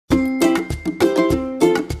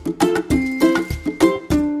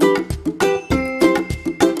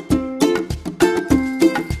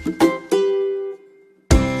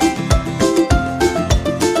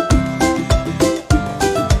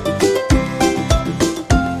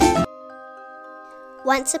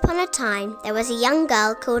Once upon a time, there was a young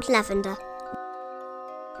girl called Lavender.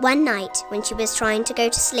 One night, when she was trying to go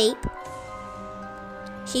to sleep,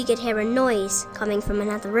 she could hear a noise coming from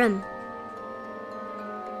another room.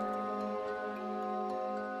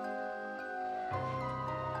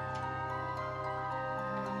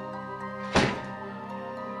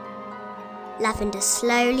 Lavender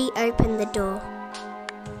slowly opened the door,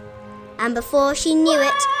 and before she knew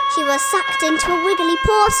it, she was sucked into a wiggly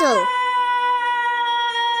portal.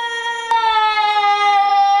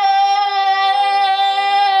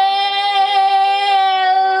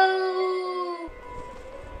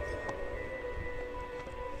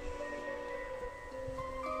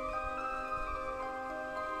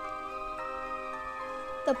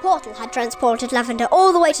 The portal had transported Lavender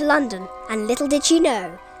all the way to London, and little did she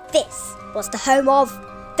know, this was the home of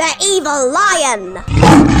the evil lion! Run!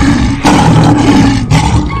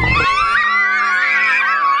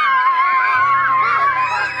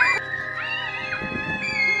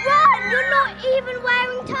 You're not even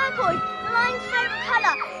wearing turquoise! The lion's favourite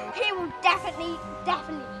colour! He will definitely eat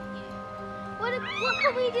you. What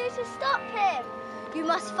can we do to stop him? You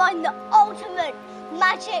must find the ultimate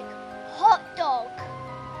magic hot dog.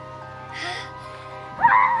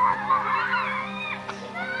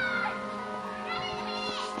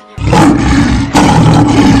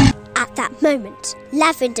 At that moment,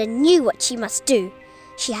 Lavender knew what she must do.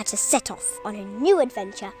 She had to set off on a new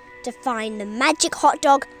adventure to find the magic hot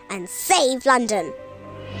dog and save London.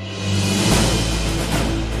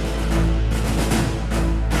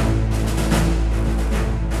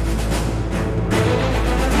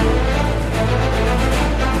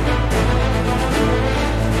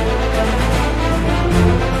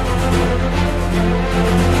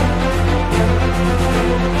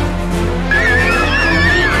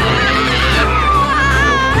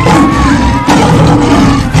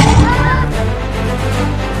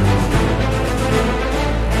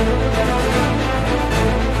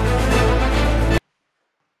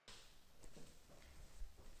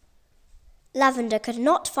 Lavender could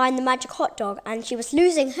not find the magic hot dog, and she was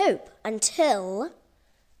losing hope until...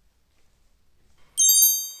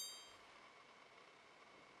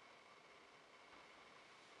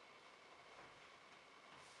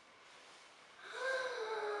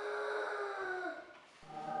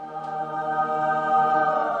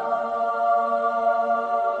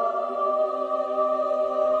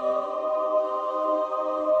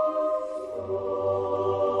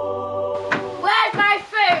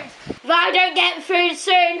 If I don't get food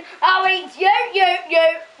soon, I'll eat you,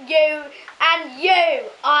 and you,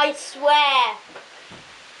 I swear.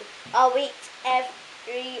 I'll eat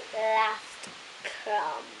every last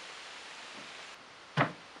crumb.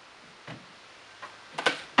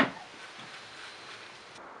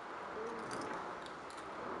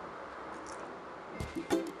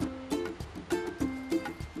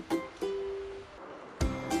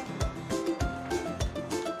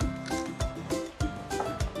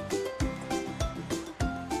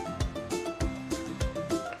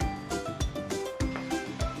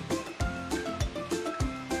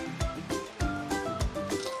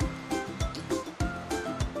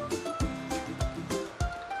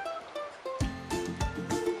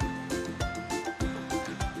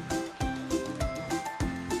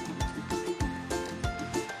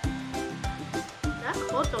 That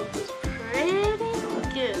hot dog was pretty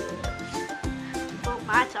good. But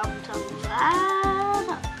my tum-tum right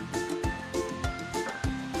up.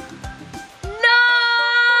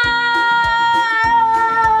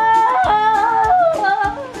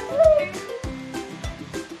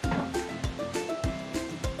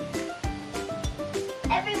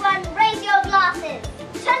 Everyone raise your glasses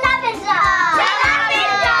to Lavender! To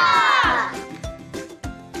Lavender!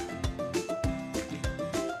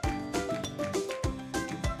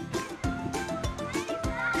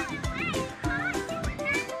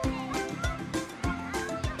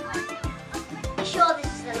 Sure,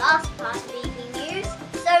 this is the last part of the